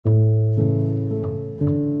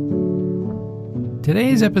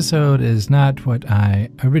Today's episode is not what I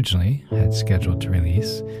originally had scheduled to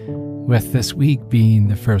release. With this week being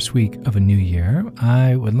the first week of a new year,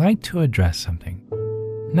 I would like to address something.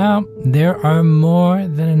 Now, there are more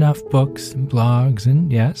than enough books and blogs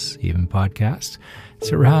and, yes, even podcasts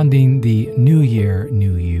surrounding the New Year,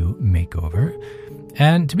 New You makeover.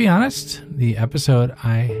 And to be honest, the episode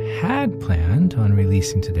I had planned on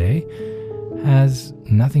releasing today has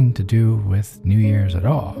nothing to do with New Year's at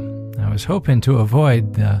all. I was hoping to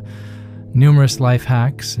avoid the numerous life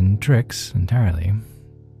hacks and tricks entirely.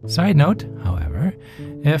 Side note, however,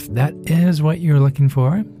 if that is what you're looking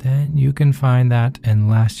for, then you can find that in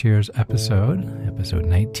last year's episode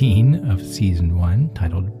 19 of Season 1,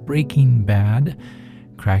 titled Breaking Bad,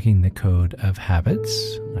 Cracking the Code of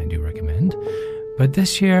Habits. I do recommend. But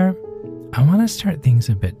this year, I want to start things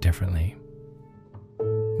a bit differently.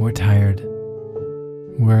 We're tired.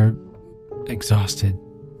 We're exhausted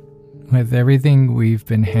with everything we've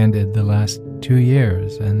been handed the last 2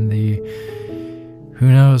 years and the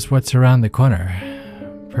who knows what's around the corner.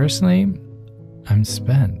 Personally, I'm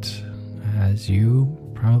spent, as you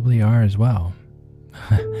probably are as well.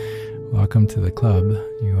 Welcome to the club.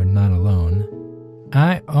 You are not alone.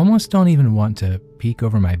 I almost don't even want to peek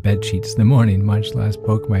over my bed sheets in the morning, much less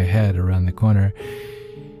poke my head around the corner.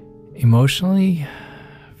 Emotionally,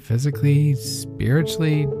 physically,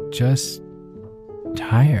 spiritually, just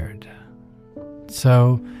tired.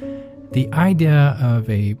 So, the idea of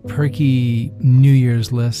a perky New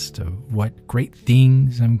Year's list of what great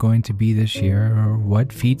things I'm going to be this year, or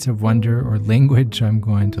what feats of wonder or language I'm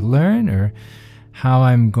going to learn, or how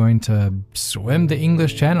I'm going to swim the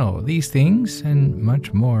English Channel, these things and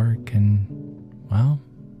much more can, well,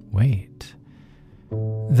 wait.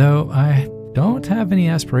 Though I don't have any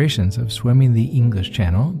aspirations of swimming the English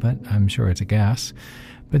Channel, but I'm sure it's a gas.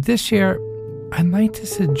 But this year, I'd like to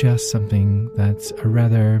suggest something that's a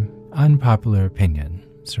rather unpopular opinion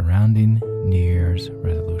surrounding New Year's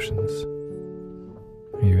resolutions.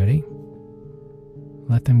 Are you ready?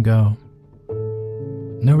 Let them go.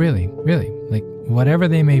 No, really, like whatever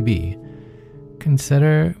they may be,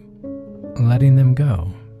 consider letting them go.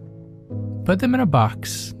 Put them in a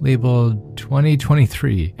box labeled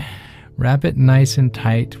 2023. Wrap it nice and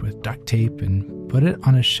tight with duct tape and put it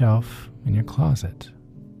on a shelf in your closet.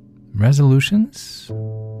 Resolutions?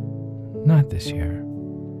 Not this year.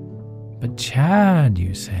 But Chad,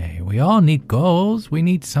 you say, we all need goals. We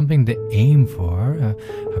need something to aim for, a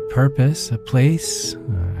purpose, a place,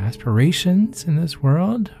 aspirations in this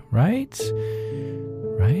world, right?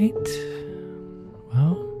 Right?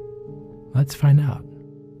 Well, let's find out.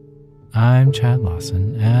 I'm Chad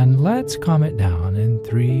Lawson, and let's calm it down in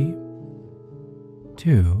 3,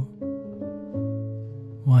 2,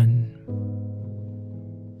 1.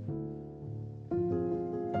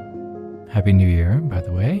 Happy New Year, by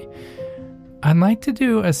the way. I'd like to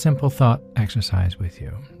do a simple thought exercise with you.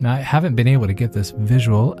 Now, I haven't been able to get this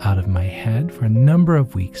visual out of my head for a number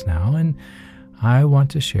of weeks now, and I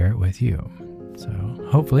want to share it with you. So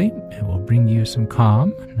hopefully it will bring you some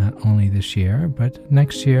calm, not only this year, but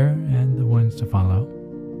next year and the ones to follow.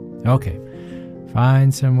 Okay,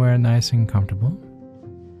 find somewhere nice and comfortable.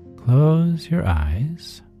 Close your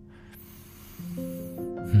eyes.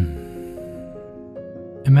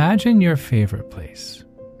 Imagine your favorite place.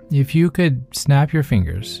 If you could snap your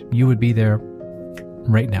fingers, you would be there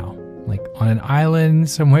right now, like on an island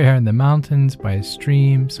somewhere in the mountains by a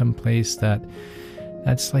stream, someplace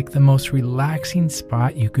that's like the most relaxing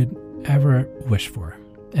spot you could ever wish for.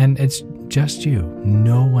 And it's just you,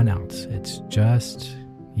 no one else. It's just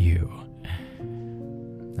you.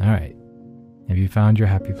 All right. Have you found your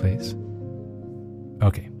happy place?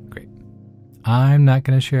 Okay, great. I'm not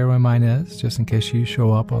going to share where mine is, just in case you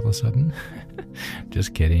show up all of a sudden.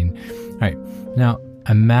 Just kidding. All right. Now,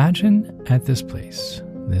 imagine at this place,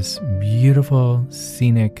 this beautiful,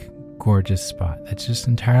 scenic, gorgeous spot that's just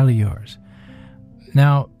entirely yours.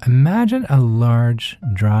 Now, imagine a large,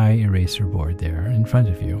 dry eraser board there in front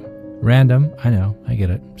of you. Random, I know, I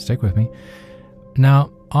get it. Stick with me.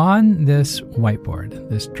 Now, on this whiteboard,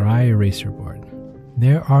 this dry eraser board,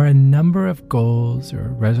 there are a number of goals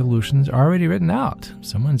or resolutions already written out.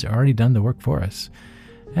 Someone's already done the work for us.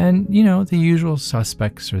 And, you know, the usual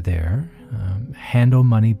suspects are there. Handle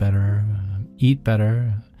money better, eat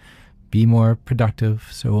better, be more productive,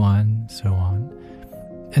 so on, so on.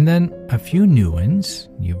 And then a few new ones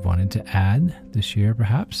you've wanted to add this year,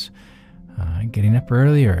 perhaps. Getting up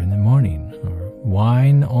earlier in the morning, or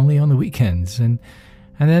wine only on the weekends. And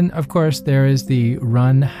then, of course, there is the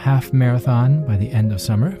run half marathon by the end of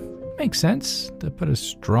summer. Makes sense to put a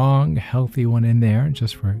strong, healthy one in there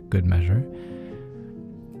just for good measure.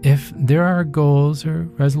 If there are goals or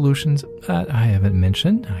resolutions that I haven't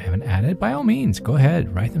mentioned, I haven't added, by all means, go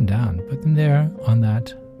ahead, write them down. Put them there on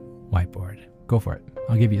that whiteboard. Go for it.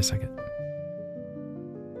 I'll give you a second.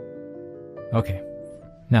 Okay.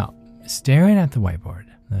 Now, staring at the whiteboard,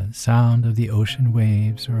 the sound of the ocean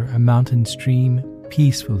waves or a mountain stream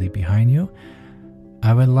peacefully behind you,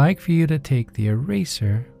 I would like for you to take the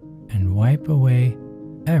eraser and wipe away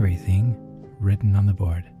everything written on the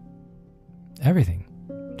board. Everything.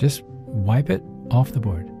 Just wipe it off the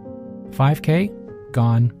board. 5K?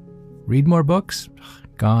 Gone. Read more books?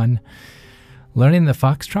 Gone. Learning the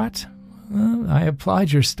foxtrot? Well, I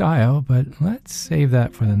applaud your style, but let's save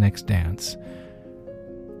that for the next dance.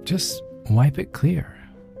 Just wipe it clear.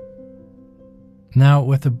 Now,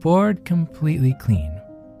 with the board completely clean,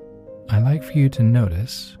 I'd like for you to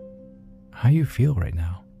notice how you feel right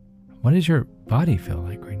now. What does your body feel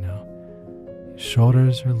like right now? Your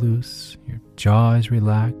shoulders are loose, your jaw is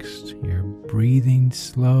relaxed, you're breathing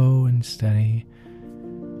slow and steady.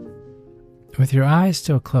 With your eyes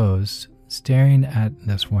still closed, staring at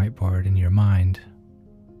this whiteboard in your mind,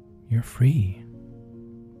 you're free.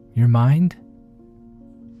 Your mind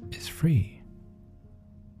is free.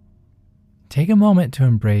 Take a moment to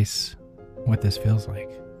embrace what this feels like.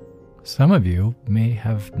 Some of you may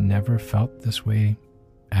have never felt this way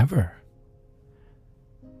ever.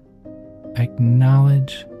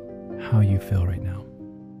 Acknowledge how you feel right now.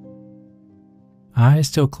 Eyes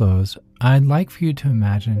still closed, I'd like for you to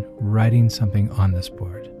imagine writing something on this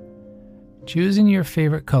board. Choosing your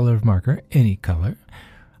favorite color of marker, any color,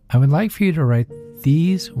 I would like for you to write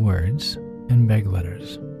these words in big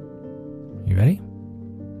letters. You ready?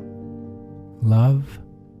 Love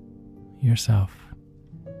yourself.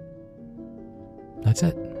 That's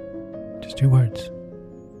it. Just 2 words.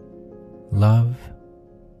 Love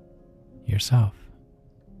yourself.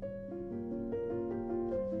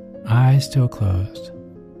 Eyes still closed.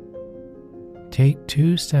 Take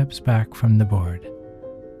 2 steps back from the board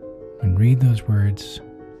and read those words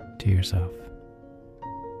to yourself.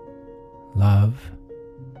 Love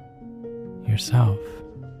yourself.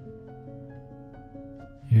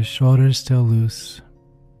 Your shoulders still loose,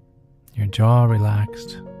 your jaw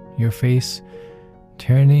relaxed, your face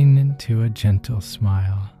turning into a gentle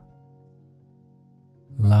smile.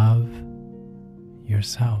 Love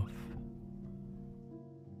yourself.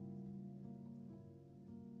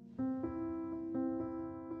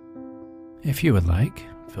 If you would like,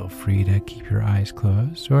 feel free to keep your eyes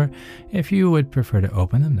closed, or if you would prefer to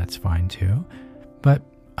open them, that's fine too. But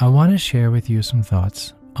I want to share with you some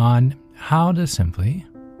thoughts on how to simply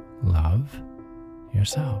love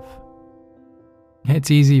yourself.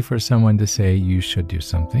 It's easy for someone to say you should do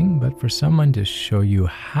something, but for someone to show you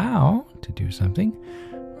how to do something,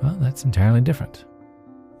 well, that's entirely different.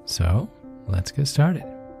 So, let's get started.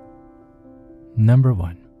 Number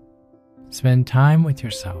 1, spend time with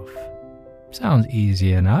yourself. Sounds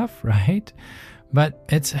easy enough, right? But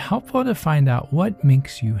it's helpful to find out what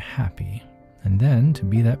makes you happy, and then to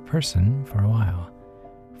be that person for a while.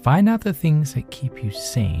 Find out the things that keep you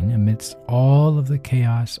sane amidst all of the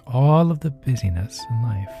chaos, all of the busyness in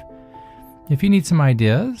life. If you need some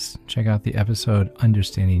ideas, check out the episode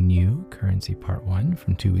Understanding You, Currency Part 1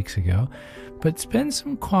 from 2 weeks ago. But spend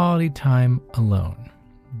some quality time alone,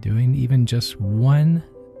 doing even just one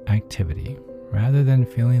activity, rather than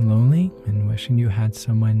feeling lonely and wishing you had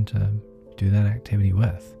someone to do that activity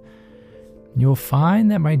with. You'll find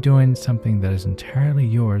that by doing something that is entirely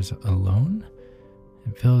yours alone,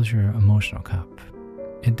 it fills your emotional cup.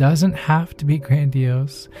 It doesn't have to be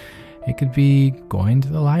grandiose. It could be going to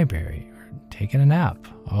the library or taking a nap.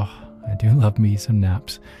 Oh, I do love me some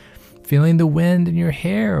naps. Feeling the wind in your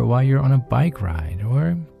hair while you're on a bike ride,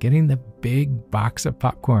 or getting the big box of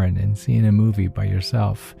popcorn and seeing a movie by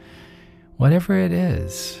yourself. Whatever it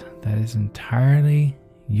is that is entirely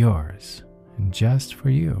yours and just for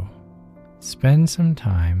you, spend some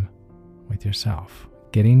time with yourself,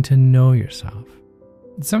 getting to know yourself.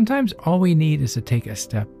 Sometimes all we need is to take a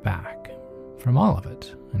step back from all of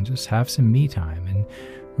it and just have some me time and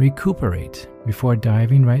recuperate before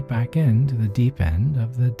diving right back into the deep end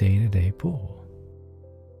of the day-to-day pool.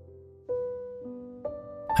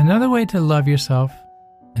 Another way to love yourself,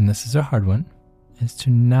 and this is a hard one, is to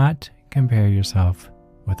not compare yourself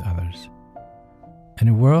with others. In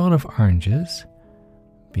a world of oranges,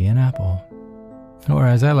 be an apple. Or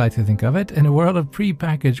as I like to think of it, in a world of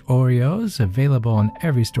pre-packaged Oreos available on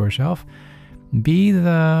every store shelf, be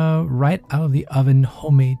the right out of the oven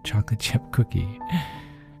homemade chocolate chip cookie.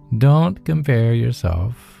 Don't compare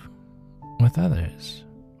yourself with others.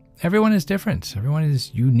 Everyone is different. Everyone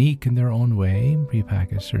is unique in their own way,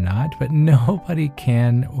 prepackaged or not, but nobody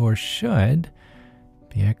can or should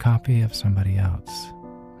be a copy of somebody else.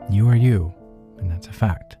 You are you, and that's a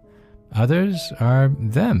fact. Others are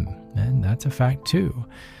them, and that's a fact too.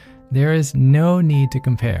 There is no need to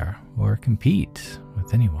compare or compete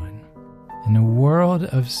with anyone. In a world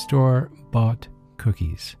of store-bought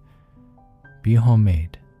cookies, be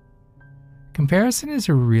homemade. Comparison is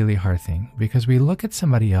a really hard thing because we look at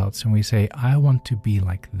somebody else and we say, I want to be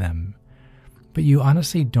like them. But you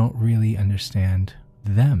honestly don't really understand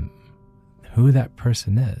them, who that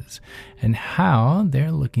person is, and how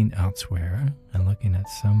they're looking elsewhere and looking at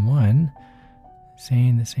someone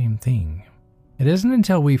saying the same thing. It isn't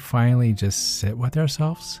until we finally just sit with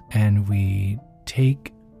ourselves and we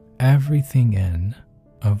take everything in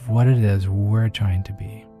of what it is we're trying to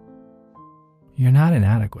be. You're not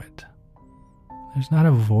inadequate. There's not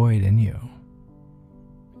a void in you.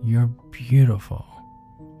 You're beautiful.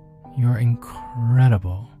 You're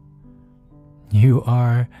incredible. You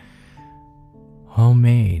are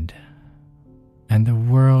homemade. And the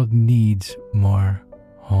world needs more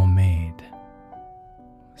homemade.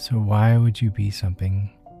 So why would you be something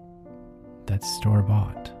that's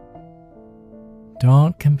store-bought?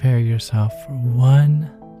 Don't compare yourself for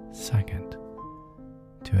 1 second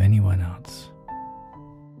to anyone else.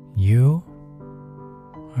 You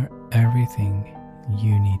are everything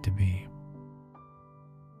you need to be.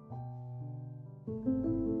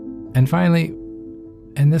 And finally,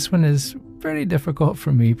 and this one is pretty difficult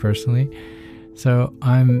for me personally, so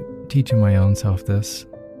I'm teaching my own self this.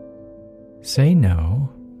 Say no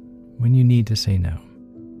when you need to say no.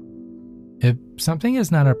 If something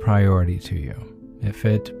is not a priority to you, if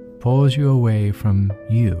it pulls you away from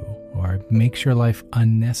you or makes your life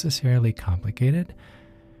unnecessarily complicated,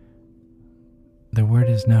 the word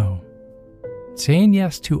is no. Saying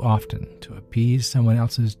yes too often to appease someone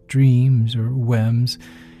else's dreams or whims,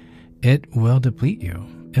 it will deplete you.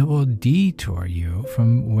 It will detour you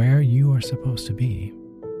from where you are supposed to be.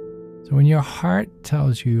 So when your heart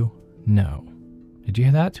tells you no, did you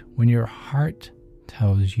hear that? When your heart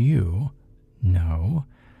tells you no,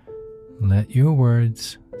 let your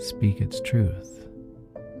words speak its truth.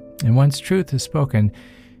 And once truth is spoken,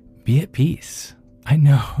 be at peace. I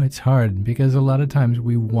know it's hard because a lot of times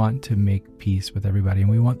we want to make peace with everybody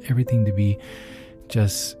and we want everything to be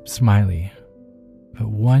just smiley. But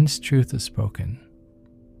once truth is spoken,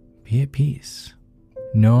 be at peace.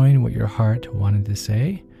 Knowing what your heart wanted to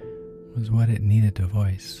say was what it needed to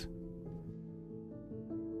voice.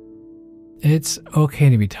 It's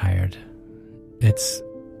okay to be tired. It's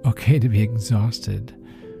okay to be exhausted.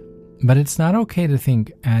 But it's not okay to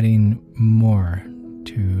think adding more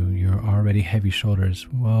to your already heavy shoulders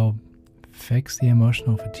will fix the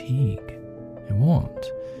emotional fatigue. It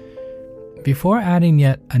won't. Before adding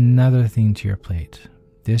yet another thing to your plate,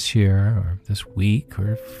 this year or this week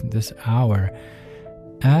or this hour,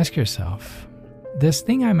 ask yourself, this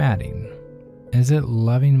thing I'm adding, is it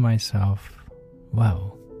loving myself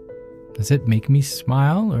well? Does it make me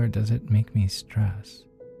smile or does it make me stress?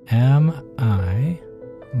 Am I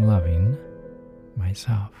loving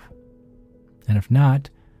myself? And if not,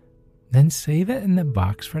 then save it in the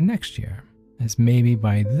box for next year, as maybe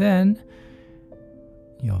by then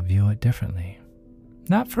you'll view it differently.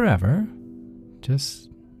 Not forever, just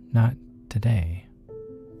not today.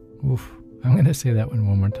 Oof, I'm going to say that one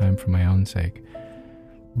more time for my own sake.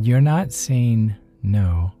 You're not saying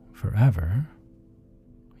no forever.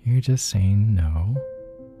 You're just saying no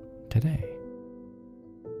today.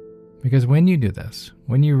 Because when you do this,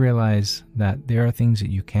 when you realize that there are things that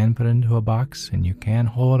you can put into a box and you can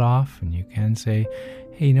hold off and you can say,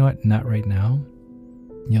 hey, you know what, not right now,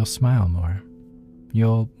 you'll smile more.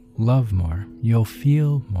 You'll love more. You'll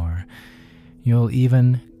feel more. You'll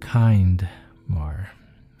even kind more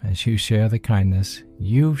as you share the kindness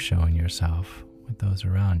you've shown yourself with those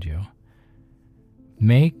around you.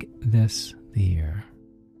 Make this the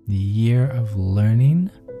year of learning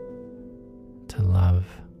to love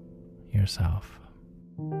yourself.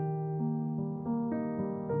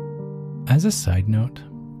 As a side note,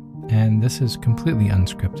 and this is completely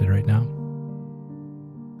unscripted right now,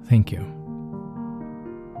 thank you.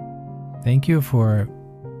 Thank you for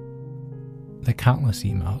the countless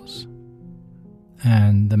emails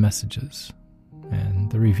and the messages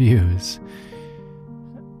and the reviews.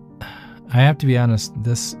 I have to be honest,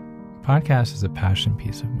 this podcast is a passion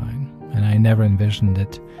piece of mine, and I never envisioned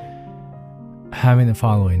it having the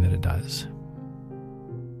following that it does.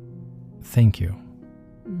 Thank you.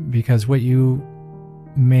 Because what you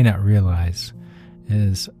may not realize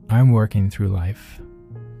is I'm working through life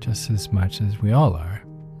just as much as we all are,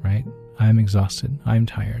 right? I'm exhausted. I'm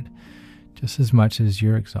tired. Just as much as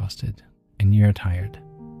you're exhausted and you're tired.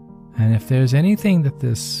 And if there's anything that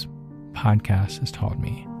this podcast has taught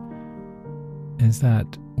me, is that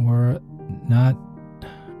we're not,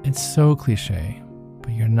 it's so cliche,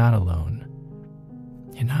 but you're not alone.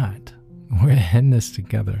 You're not. We're in this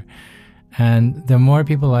together. And the more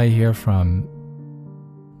people I hear from,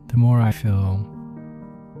 the more I feel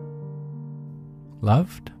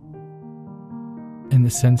loved in the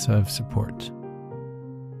sense of support.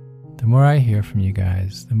 The more I hear from you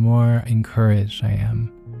guys, the more encouraged I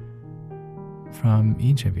am from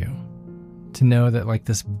each of you to know that like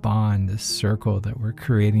this bond, this circle that we're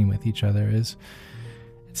creating with each other it's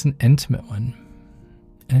an intimate one,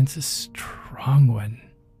 and it's a strong one.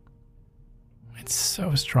 It's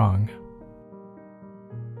so strong.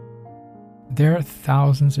 There are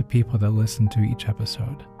thousands of people that listen to each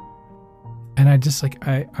episode. And I just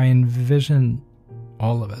I envision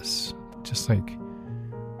all of us just like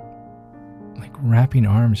wrapping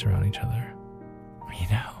arms around each other.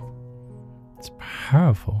 It's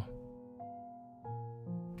powerful.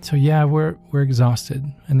 So yeah, we're exhausted,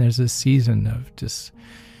 and there's a season of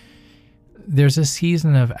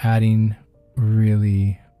adding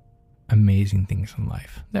really amazing things in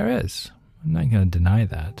life. There is. I'm not going to deny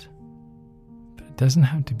that. But it doesn't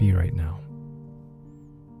have to be right now.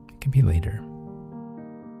 It can be later.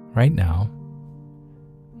 Right now,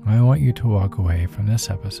 I want you to walk away from this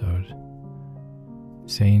episode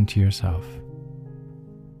saying to yourself,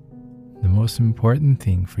 the most important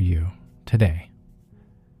thing for you today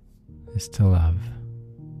is to love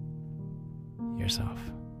yourself.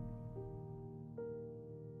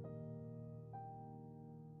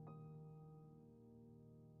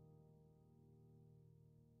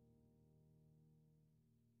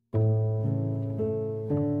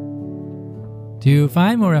 To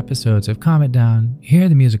find more episodes of Calm It Down, hear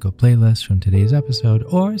the musical playlist from today's episode,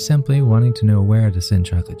 or simply wanting to know where to send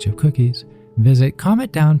chocolate chip cookies, visit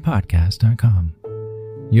calmitdownpodcast.com.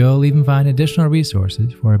 You'll even find additional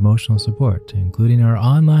resources for emotional support, including our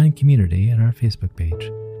online community and our Facebook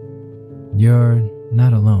page. You're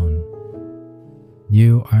not alone.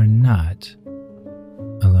 You are not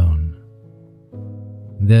alone.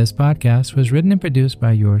 This podcast was written and produced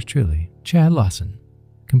by yours truly, Chad Lawson,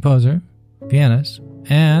 composer, pianist,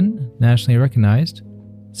 and nationally recognized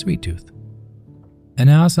Sweet Tooth. And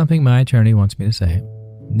now something my attorney wants me to say.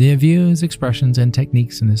 The views, expressions, and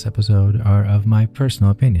techniques in this episode are of my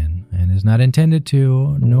personal opinion and is not intended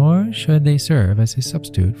to, nor should they serve as a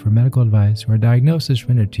substitute for medical advice or diagnosis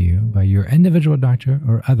rendered to you by your individual doctor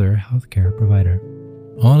or other healthcare provider.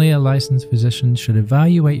 Only a licensed physician should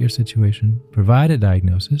evaluate your situation, provide a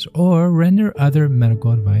diagnosis, or render other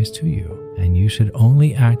medical advice to you, and you should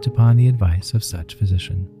only act upon the advice of such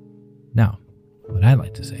physician. Now, what I'd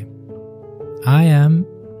like to say. I am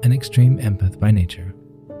an extreme empath by nature,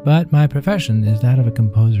 but my profession is that of a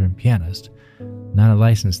composer and pianist, not a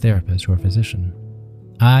licensed therapist or physician.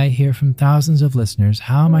 I hear from thousands of listeners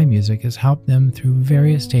how my music has helped them through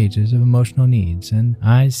various stages of emotional needs, and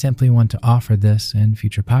I simply want to offer this and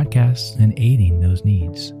future podcasts in aiding those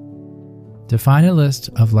needs. To find a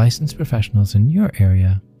list of licensed professionals in your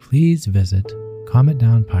area, please visit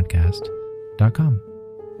calmitdownpodcast.com.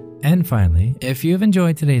 And finally, if you've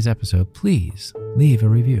enjoyed today's episode, please leave a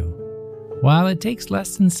review. While it takes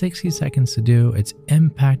less than 60 seconds to do, its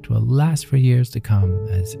impact will last for years to come,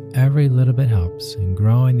 as every little bit helps in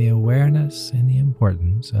growing the awareness and the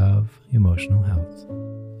importance of emotional health.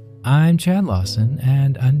 I'm Chad Lawson,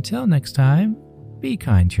 and until next time, be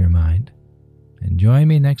kind to your mind, and join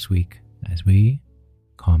me next week as we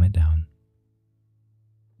calm it down.